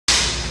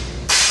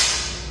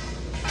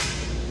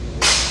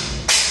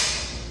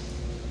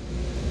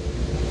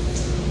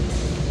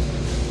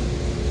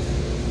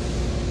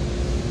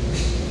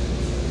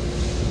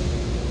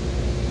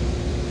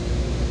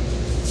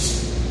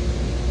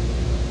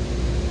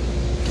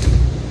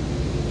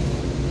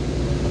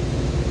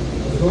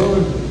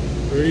going?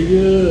 Pretty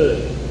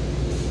good.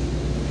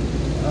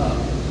 A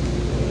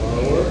lot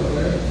of work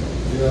there.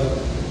 Yeah.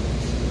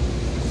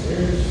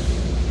 Here's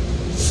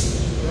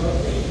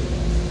coffee.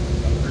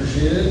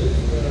 Appreciate it.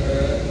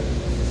 Alright.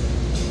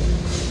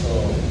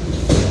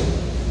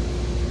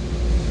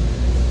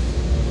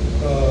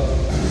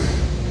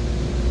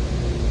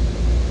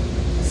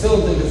 I still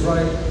don't think it's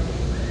right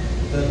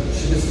that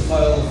she gets to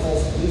file a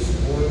false police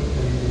report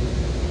and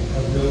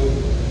have no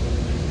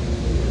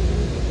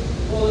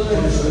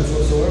punishments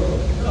whatsoever.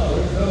 No,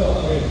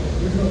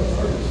 there's no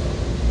charges.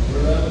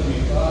 We're not to be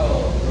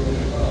filed, we're going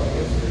to file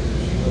against her.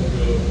 She won't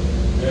go,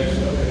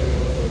 actually, okay, we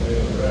went for a day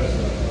of arrest,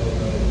 and I don't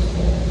know it was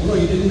false. Well, no,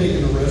 you didn't make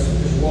an arrest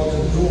because you walked in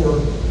the door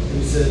and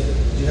you said,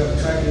 do you have a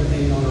tracking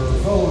thing on her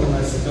phone? And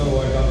I said, no,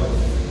 I got her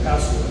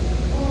password.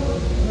 Oh,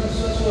 that's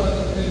what I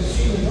thought, and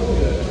she didn't know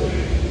that.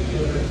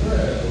 Her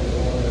friend was the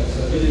one that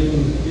said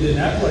You didn't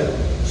act like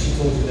she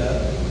told you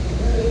that.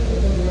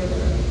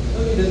 No,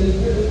 you didn't.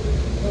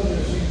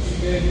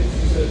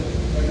 She said,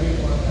 I gave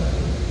you my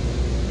password.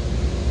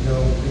 No,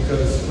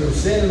 because we were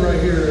standing right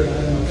here and I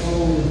had my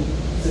phone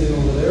sitting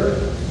over there.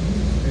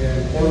 And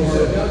part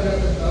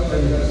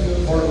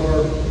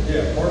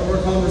of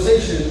our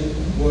conversation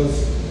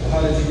was, well,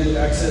 how did you get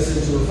access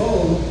into her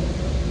phone?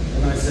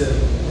 And I said,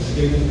 well, she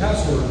gave me the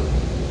password.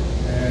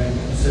 And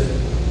you said,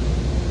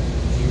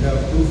 do you have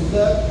proof of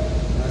that?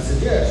 And I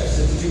said, yeah, she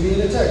sent it to me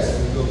in a text.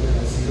 And we go, can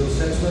I see those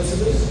text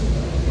messages?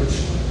 Which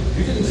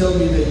you didn't tell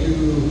me that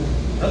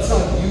that's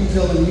not you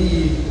telling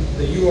me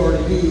that you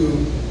already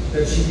knew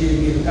that she gave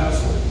me the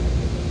password.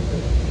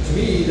 To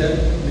me, that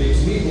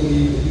makes me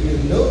believe that you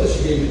didn't know that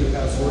she gave me the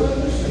password,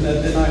 and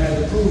that then I had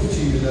to prove to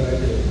you that I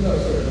did. No,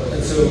 sir. No.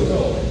 And so, she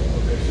told me.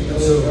 Okay, she told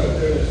me right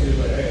there that she was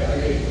like, hey, I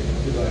gave you.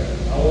 She's like,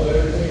 I want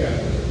everything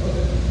after it.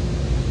 Okay.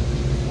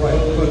 Right.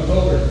 But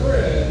told her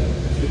friend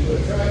that she put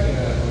a tracking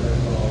app on her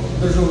phone.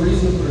 There's no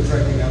reason to put a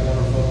tracking app on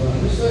her phone.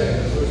 I'm just saying,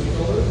 that's what she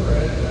told her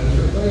friend, and that's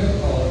her friend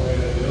calling me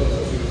that deal, so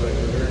she was like,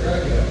 is there a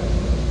tracking app?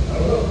 I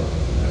don't know.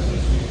 That's what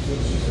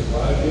she said,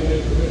 well, I gave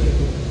you permission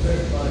to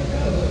protect my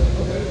account. I was like,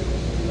 okay,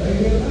 now you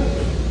get a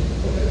password.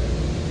 Okay.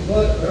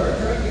 But there are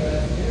tracking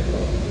apps you can't go.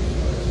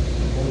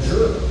 Well,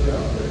 sure.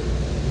 Yeah,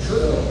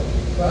 Sure.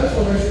 but I just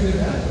want to make sure it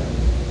didn't happen.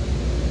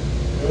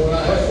 And when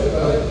I asked you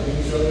about it,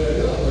 you showed me that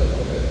deal, I was like,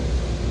 okay.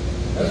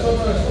 That's what I'm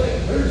trying to explain.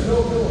 There's no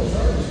criminal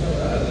charges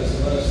coming out of this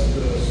unless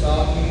the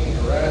stalking,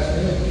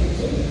 harassment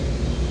continues.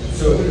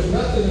 So there's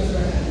nothing that's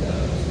going to happen out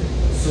of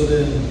this. So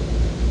then,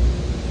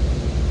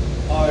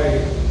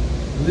 I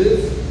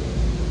live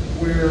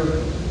where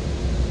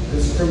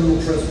this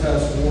criminal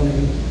trespass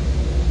warning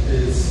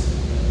is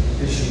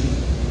issued.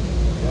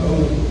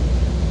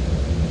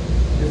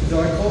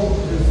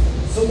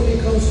 If somebody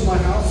comes to my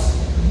house,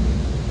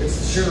 it's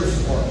the sheriff's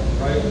department,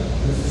 right?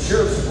 And it's the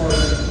sheriff's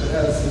department that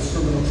has this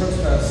criminal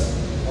trespass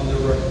on their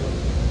record.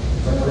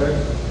 Is that correct?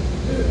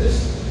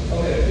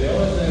 Okay, the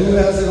only thing. Who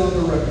has it on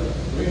their record?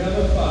 We have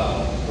a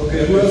file.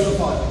 Okay, who has the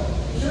file?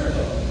 Sure.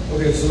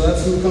 Okay, so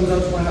that's who comes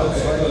out to my house,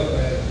 Okay, right? look,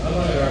 man, I'm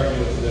not going to argue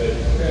with today,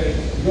 okay?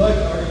 You like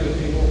to argue with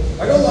people?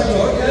 I don't like to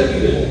argue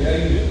with people. Yeah,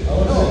 you do. I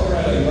want to sit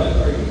around you like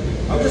to argue with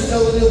people. I'm just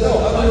telling you that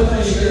I don't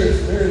appreciate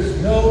it. There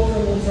is no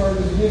criminal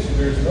charges against you.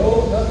 There's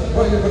nothing.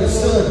 Right, but it's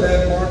still a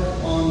bad mark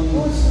on.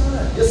 No, it's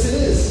not. Yes, it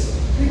is.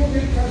 People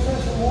get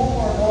trespassed from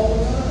Walmart all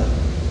the time.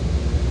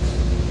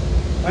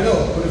 I know,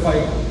 but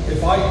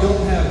if I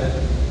don't have it,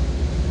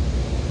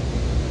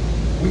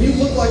 when you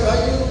look like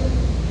I do,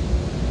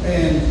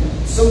 and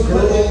some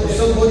girl or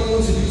somebody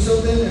wants to do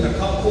something, and a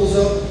cop pulls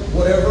up,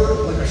 whatever,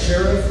 like a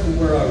sheriff,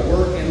 where I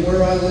work and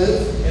where I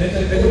live, And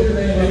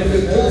if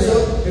it pulls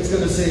up, it's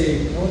going to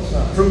say no, it's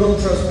not. criminal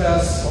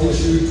trespass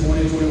issued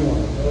 2021.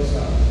 No, it's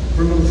not.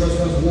 Criminal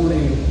trespass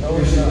warning No,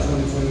 it's issued not.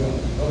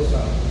 2021. No, it's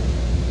not.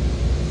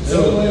 The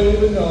So- only way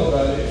we would know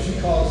about it, if she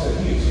called and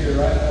said, he's here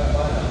right now at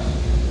my house,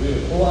 we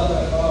would pull out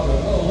that file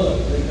and go, oh, look,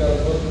 they've got a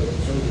book that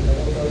shows you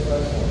criminal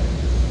trespass warning.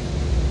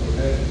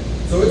 Okay?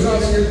 So it's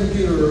not in your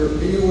computer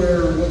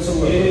anywhere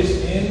whatsoever. It is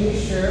in the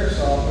sheriff's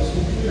office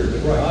computer,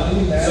 but Right. not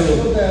in the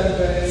national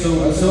database. So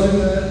nothing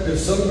like that. if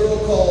some girl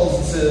calls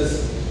and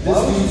says, Why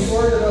would you dude's- be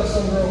worried about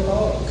some girl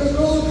calling? because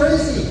girls are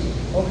crazy.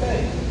 Okay,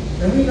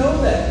 and we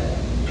know that.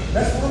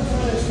 That's what I'm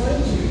trying to explain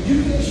to you. You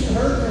can issue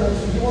her criminal.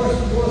 You want us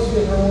to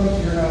get her one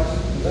to your house?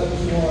 Is that what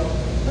you want?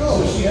 No.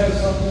 So she has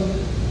something.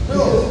 No.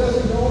 Because it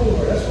doesn't go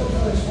anywhere. That's what I'm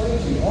trying to explain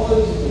to you. All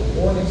it is a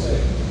warning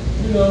saying,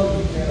 you know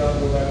you cannot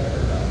go back to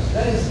her house.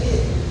 That is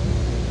it.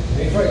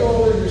 And if you go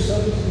over there, you're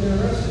subject to being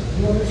arrested.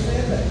 You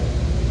understand that?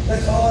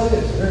 That's all it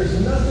is. There is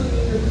nothing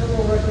in your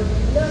criminal record.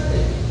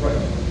 Nothing. Right.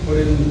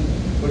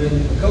 But in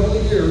a couple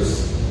of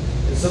years,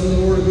 if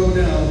something were to go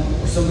down,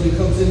 or somebody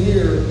comes in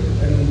here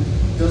and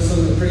does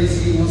something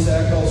crazy, wants to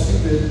act all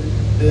stupid,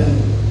 then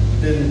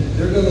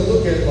they're going to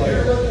look at like.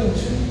 You're looking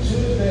too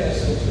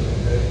advanced into it,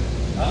 okay?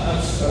 I'm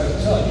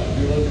telling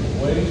you, you're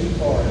looking way too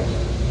far into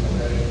it,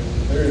 okay?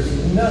 There is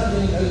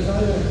nothing, there's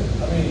not even,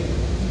 I mean,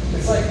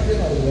 it's like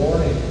getting a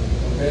warning,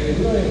 okay?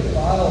 You don't even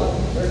file,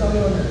 there's not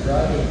even on your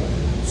driving.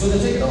 So then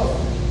take it off.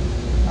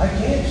 I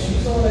can't,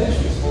 she's on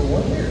issues for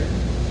 1 year.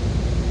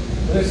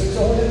 But it's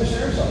only in the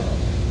sheriff's office.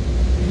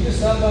 If you just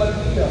stop by the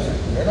PD officer,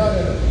 they're not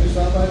going to. You just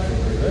stop by a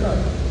trooper, they're not.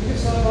 You can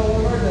stop by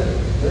one of our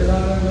deputies, they're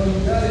not going to know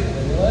you got it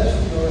unless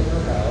you go to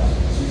her house.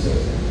 She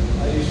says,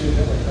 I usually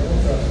have a criminal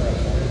trespass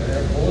warning. They're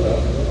going to pull it up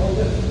and go, oh,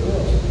 this, do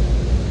it.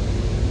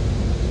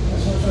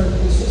 That's what I'm trying to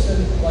do. It's just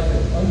like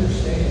an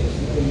understanding.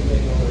 You know, you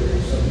think, oh, you're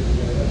subject to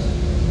getting arrested.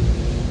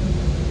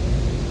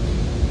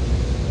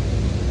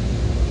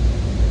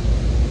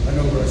 I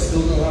know, but I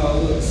still know how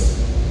it looks.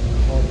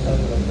 I'm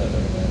telling you that,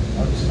 man.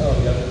 I'm just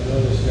telling you, I've been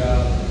doing this job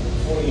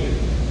 20 years.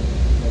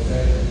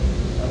 Okay?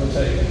 I'm going to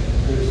tell you,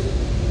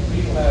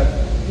 people have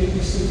 50,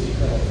 60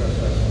 criminal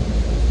trespass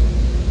warnings.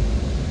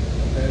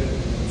 Okay?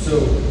 So,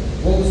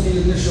 what was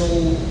the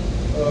initial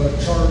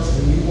charge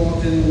when you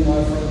walked in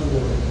my front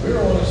door? We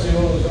don't want to see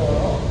what was going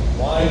on.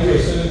 Why are you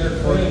sending her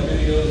friend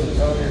videos and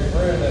telling your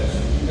friend that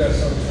you got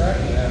some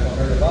tracking app on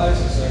her device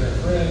and sending her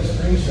friend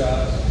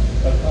screenshots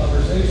of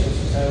conversations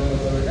she's having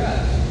with other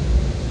guys?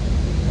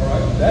 All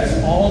right,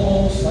 that's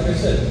almost, like I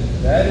said,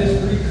 that is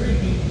pretty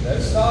creepy.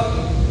 That's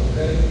stalking,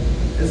 okay?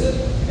 Is it?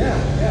 Yeah,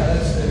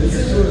 that's it. Is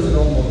it or is it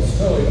almost?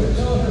 So if you're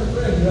telling her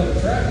friend you have a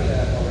tracking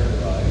app on her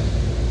device,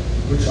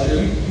 Which like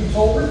you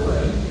told her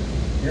friend,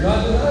 you're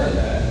not denying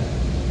that.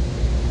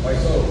 I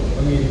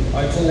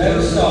told That her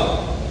is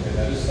stalking. Okay,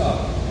 that is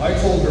stalking. I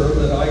told her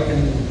that I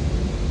can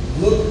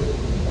look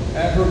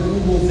at her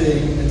Google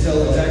thing and tell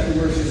exactly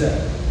where she's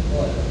at.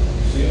 What?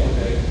 See,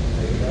 okay,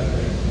 take that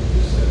thing. You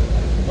just said,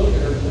 I can look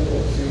at her Google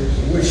and see where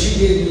she's at. Which she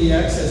gave me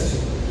access to.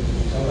 Did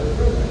you tell her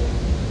friend that?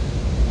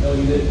 No,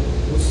 you didn't.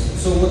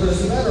 So what does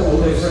it matter what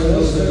my friend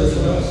knows that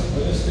doesn't know?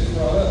 When this gets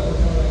brought up, we're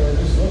coming,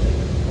 we're just looking.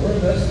 We're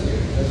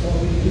investigating. That's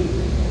what we do.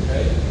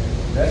 Okay?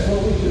 That's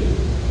what we do.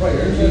 Right,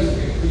 We're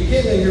investigating. but you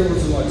came in here with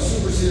some like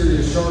super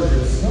serious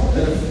charges No,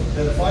 that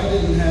if I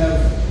didn't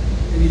have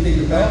anything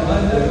to back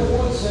I up never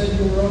with. once said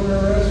you were under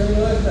arrest or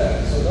anything like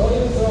that. So don't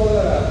even throw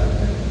that out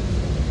there.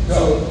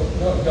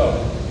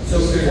 Go.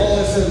 So if all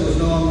I said was,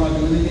 no, I'm not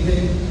doing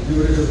anything, you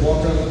would have just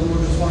walked out the door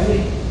just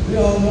fine? We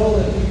all know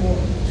that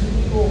two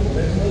people, when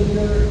they live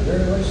together, they're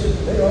in a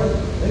relationship,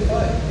 they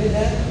fight. It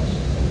happens.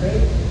 Okay?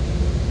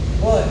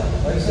 But,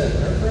 like I said,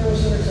 her friend was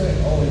sitting there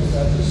saying, oh, he's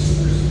got this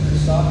super secret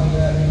stalking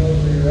app, he knows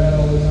where you're at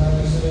all the time,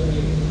 he's sending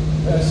me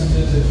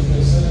messages that you've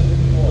been sending to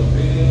people and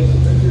videos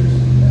and pictures.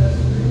 That's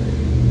pretty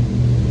creepy.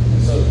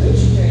 And so then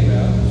she came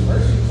out,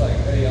 first she was like,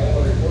 hey, I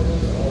want to report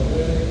this, I want to do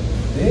anything.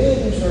 Then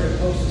you started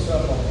posting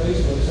stuff on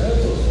Facebook,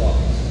 saying those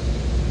stalkers.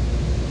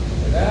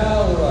 And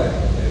now we're like,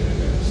 okay, we've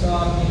got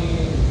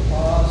stalking,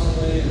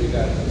 possibly, we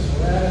got this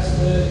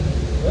harassment.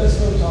 Let's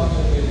go talk to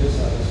him and get this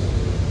out of this.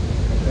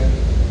 Okay?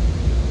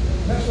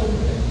 That's what we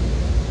did.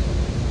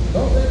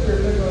 Don't think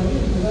we're picking on you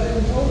because I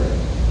even told her.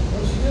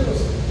 What she did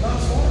was not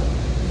smart.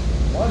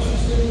 Why don't you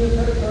just give me your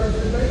credit card and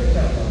your bank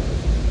account number?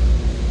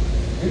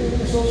 Give me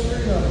your social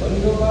security number. Let me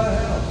go buy a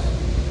house.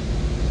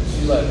 And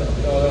she's like,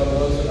 you know what I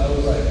was? I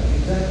was like,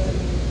 exactly.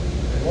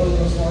 It wasn't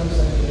the smartest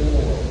thing to do in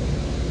the world.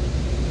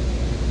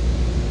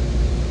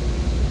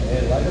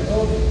 And like I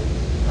told you,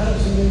 I don't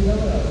see anything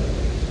coming out of it.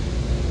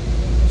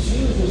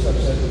 She was just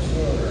upset that she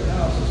went over her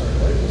house and started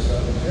breaking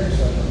stuff and tearing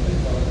stuff and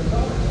making fun of her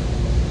daughter.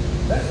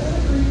 That's not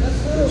a creep. That's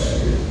not a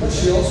creep. But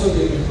she also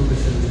gave me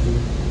permission to do.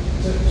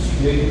 She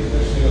gave you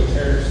permission to go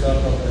tear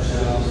stuff up her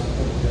house.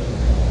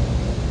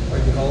 I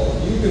can call.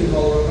 You can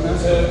call her up and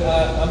ask her.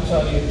 I'm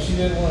telling you, she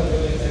didn't want to do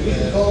anything. You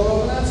can call her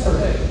up and ask her.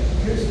 Hey,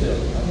 here's the deal.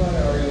 I'm not going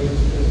to argue with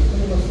you because it's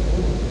pretty much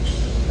cool.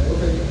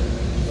 Okay.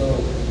 So,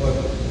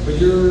 but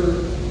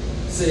you're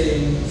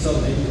saying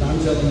something, and I'm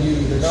telling you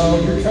that no,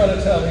 you're trying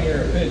to tell me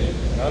your opinion.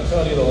 And I'm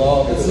telling you the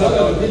law. It's not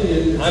an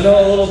opinion. I know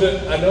a little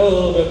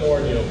bit more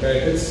than you.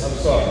 Okay. I'm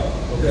sorry.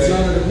 Okay? It's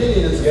not an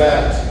opinion. It's a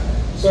fact.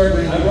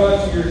 Sir, I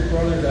brought your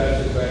brother's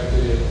ashes back to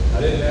you.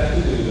 I didn't have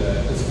to do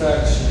that. It's a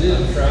fact. She did.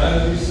 I'm trying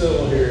to be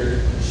civil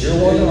here.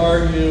 You're one to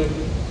argue.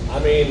 I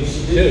mean,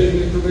 She did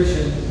give me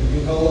permission. You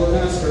can call her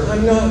and ask her.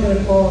 I'm not going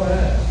to call and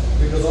ask.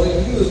 Because all you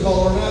do is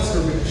call her and ask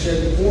her because she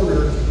had me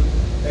cornered.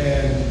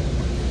 And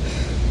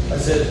I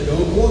said,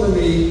 don't corner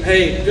me.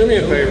 Hey, do me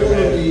a Don't favor,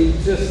 corner man.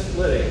 me. Just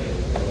let it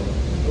go.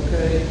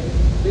 Okay?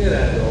 Be an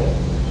adult.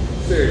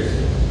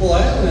 Seriously. Well,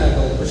 I am an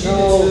adult, but she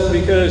No, needs to,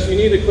 because you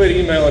need to quit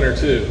emailing her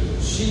too.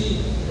 she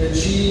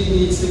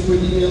needs to quit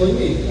emailing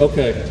me.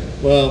 Okay.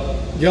 Well,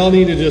 y'all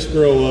need to just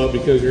grow up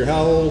because you're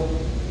how old?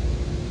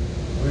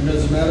 I mean,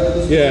 does it matter at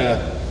this point?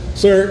 Yeah.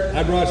 Sir,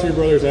 I brought your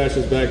brother's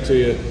ashes back to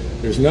you.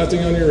 There's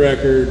nothing on your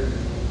record.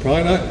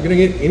 Probably not going to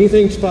get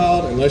anything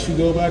filed unless you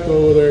go back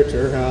over there to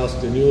her house.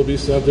 Then you will be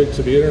subject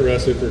to being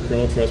arrested for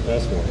criminal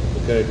trespass warning.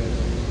 Okay?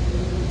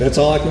 That's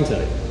all I can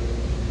tell you.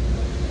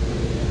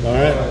 All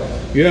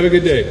right? You have a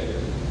good day.